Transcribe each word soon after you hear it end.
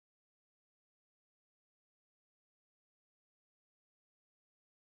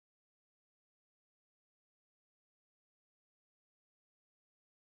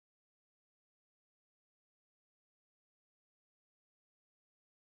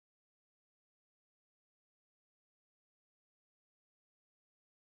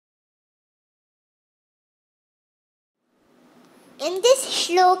In this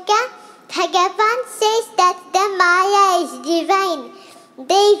shloka, Bhagavan says that the Maya is divine,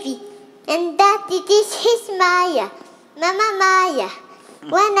 Devi, and that it is his Maya, Mama Maya.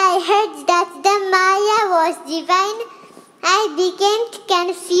 When I heard that the Maya was divine, I became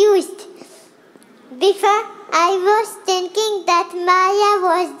confused. Before, I was thinking that Maya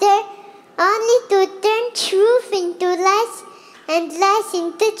was there only to turn truth into lies and lies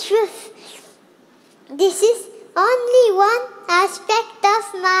into truth. This is only one aspect of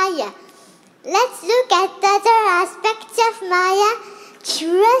Maya. Let's look at other aspects of Maya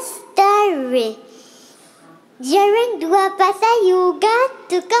through a story. During Dwapara Yuga,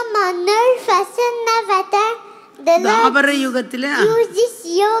 to come on earth as an avatar, the Lord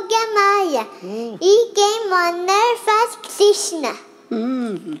uses Yoga Maya. He came on earth as Krishna.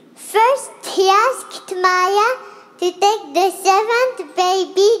 First, he asked Maya to take the seventh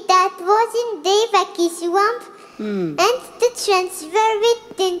baby that was in Devaki's womb and to transfer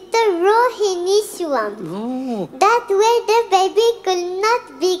it into Rohini's womb. That way the baby could not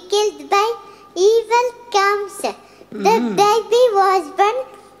be killed by evil Kamsa. The baby was born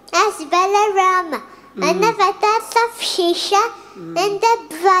as Balarama, an avatar of Shisha and the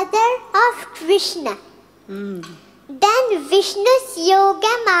brother of Krishna. Then Vishnu's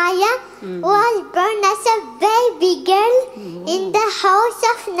Yoga Maya was born as a baby girl in the house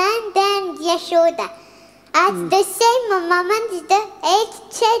of Nanda and Yashoda. At the same moment, the eighth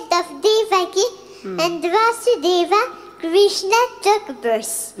child of Devaki and Vasudeva, Krishna took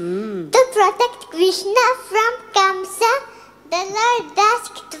birth. To protect Krishna from Kamsa, the Lord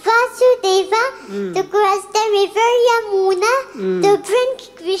asked Vasudeva to cross the river Yamuna to bring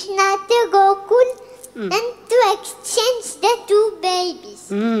Krishna to Gokul and to exchange the two babies.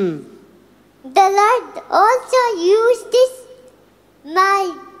 The Lord also used this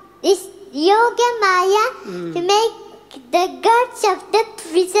Yoga Maya to make the guards of the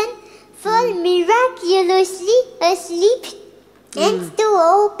prison fall miraculously asleep and to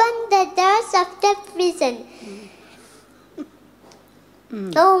open the doors of the prison.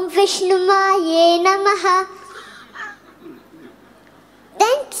 Om Vishnu Maya Namaha.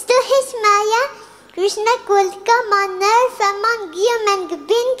 Thanks to his Maya, Krishna could come on earth among human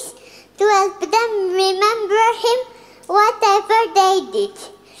beings to help them remember him whatever they did.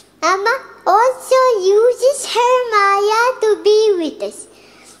 Amma also uses her Maya to be with us.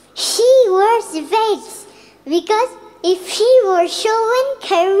 She wears veils because if she were showing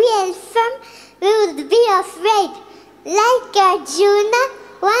her real form, we would be afraid. Like Arjuna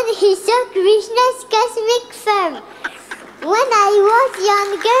when he saw Krishna's cosmic form. When I was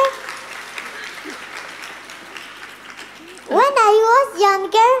younger,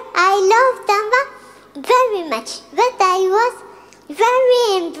 I loved Amma very much, but I was very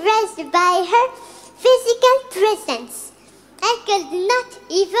impressed by her physical presence. I could not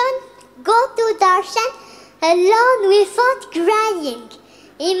even go to darshan alone without crying.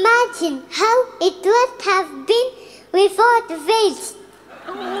 Imagine how it would have been without veils.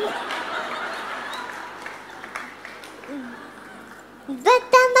 But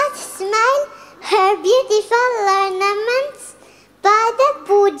Amma's smile, her beautiful ornaments, Pada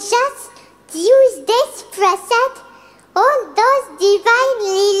Pujas, Tuesday's prasad, all those divine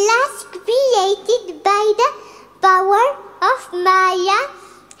leelas created by the power of Maya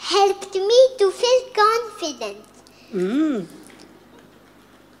helped me to feel confident.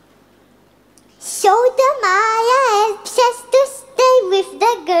 So the Maya helps us to stay with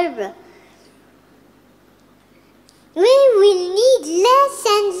the Guru. We will need less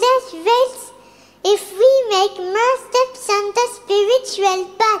and less veils if we make more steps on the spiritual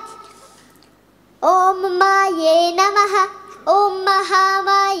path. Om Maya Namaha, Om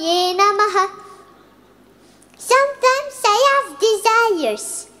Mahamaye Namaha. Sometimes I have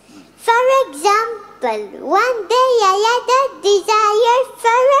desires. For example, one day I had a desire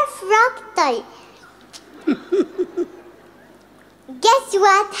for a frog toy. Guess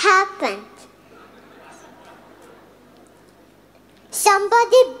what happened?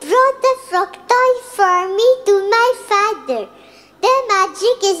 Somebody brought a frog toy for me to my father. The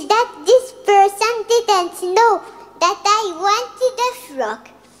magic is that this person didn't know that I wanted a frog.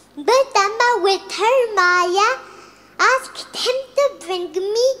 But Amma, with her Maya, asked him to bring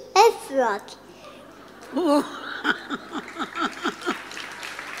me a frog.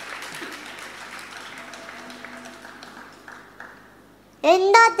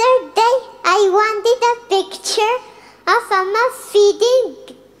 Another day, I wanted a picture of Amma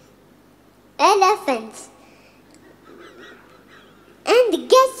feeding elephants. And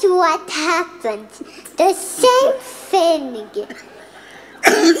guess what happened? The same thing.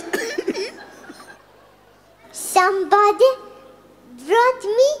 Somebody brought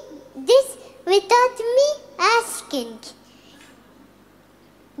me this without me asking.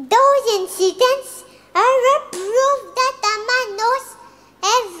 Those incidents are a proof that Amma knows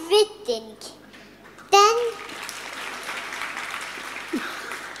everything. Then,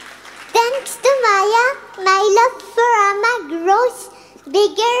 thanks to Maya, my love for Amma grows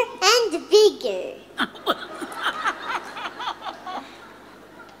bigger and bigger.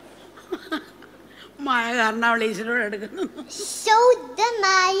 So the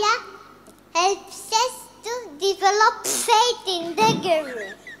Maya helps us to develop faith in the Guru.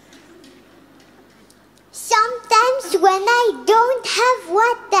 Sometimes when I don't have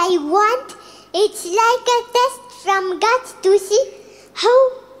what I want, it's like a test from God to see how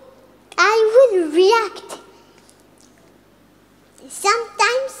I will react.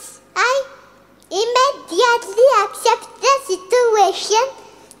 Sometimes I immediately accept the situation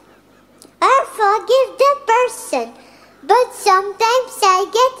or forgive the person, but sometimes I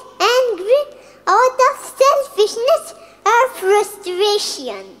get angry out of selfishness or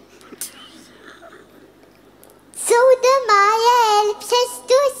frustration. So the Maya helps us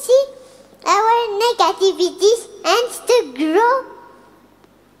to see our negativities and to grow.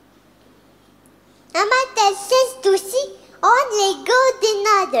 Amma tells us to see only good in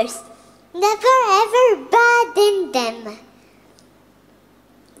others, never ever bad in them.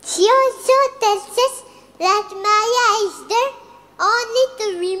 She also tells us that Maya is there only to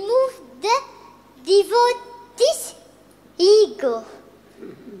remove the devotee's ego.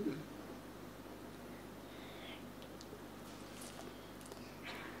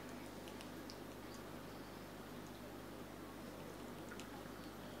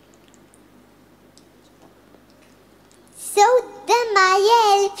 So the Maya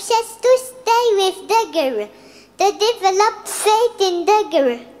helps us to stay with the Guru, to develop faith in the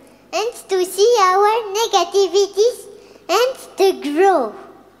Guru, and to see our negativities and to grow.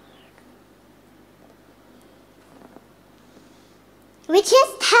 We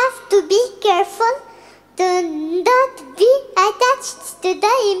just have to be careful to not be attached to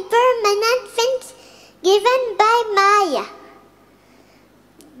the impermanent things given by Maya.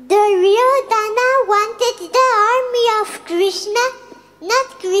 The Duryodhana wanted the army of Krishna, not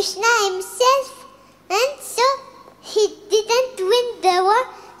Krishna himself, and so he didn't win the war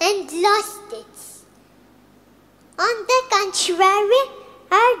and lost it. On the contrary,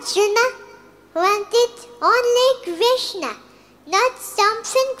 Arjuna wanted only Krishna, not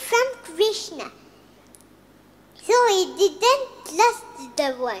something from Krishna. So he didn't lose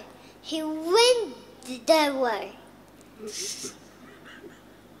the war, he won the war.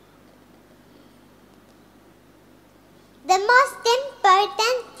 The most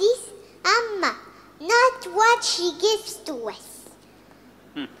important is Amma, not what she gives to us.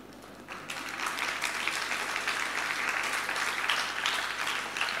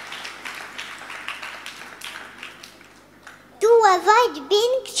 To avoid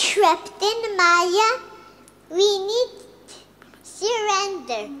being trapped in Maya, we need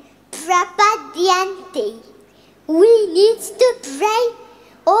surrender, prapadyanti. We need to pray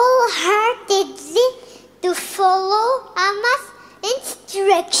wholeheartedly to follow Amma's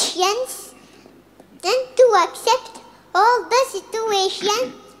instructions and to accept all the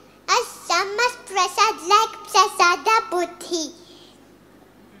situations as Amma's prasad like prasada buddhi.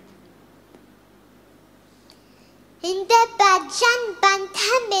 In the Bhajan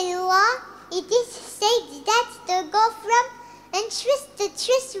Bantha law, it is said that to go from interest to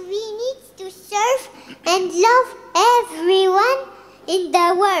trust, we need to serve and love everyone in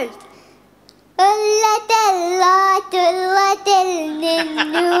the world.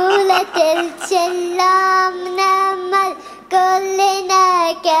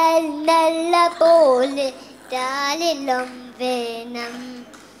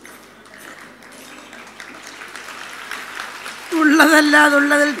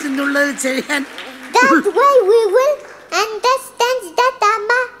 That way we will understand that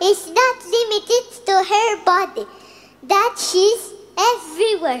Amma is not limited to her body, that she is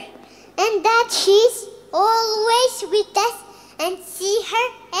everywhere, and that she is always with us and see her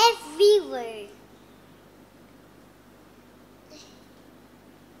everywhere.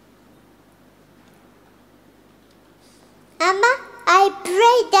 Amma, I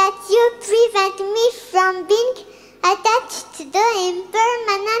pray that you prevent me from being attached to the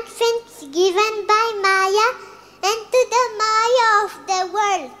impermanent things given by Maya and to the Maya of the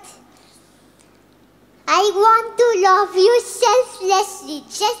world. I want to love you selflessly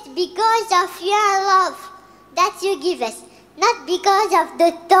just because of your love that you give us, not because of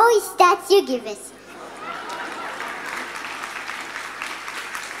the toys that you give us.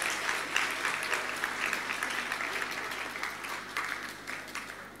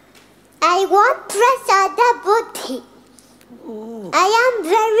 want prasada buddhi. I am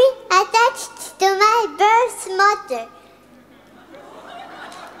very attached to my birth mother.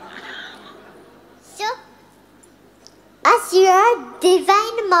 So, as your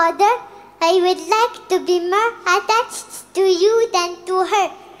divine mother, I would like to be more attached to you than to her.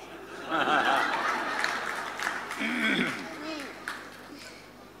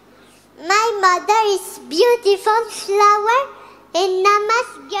 My mother is beautiful flower in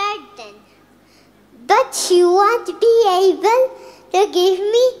Nama's garden, but she won't be able to give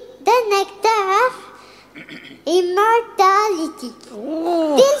me the nectar of immortality.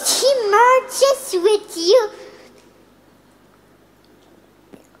 Till she merges with you.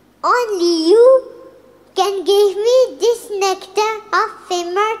 Only you can give me this nectar of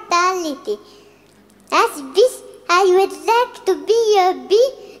immortality. As bees, I would like to be your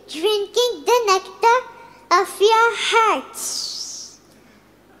bee, drinking the nectar of your hearts.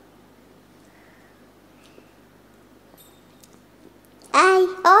 I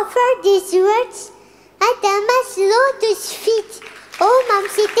offer these words at Amma's lotus feet. Om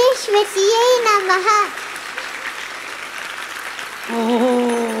Amsiteshwariye Namaha.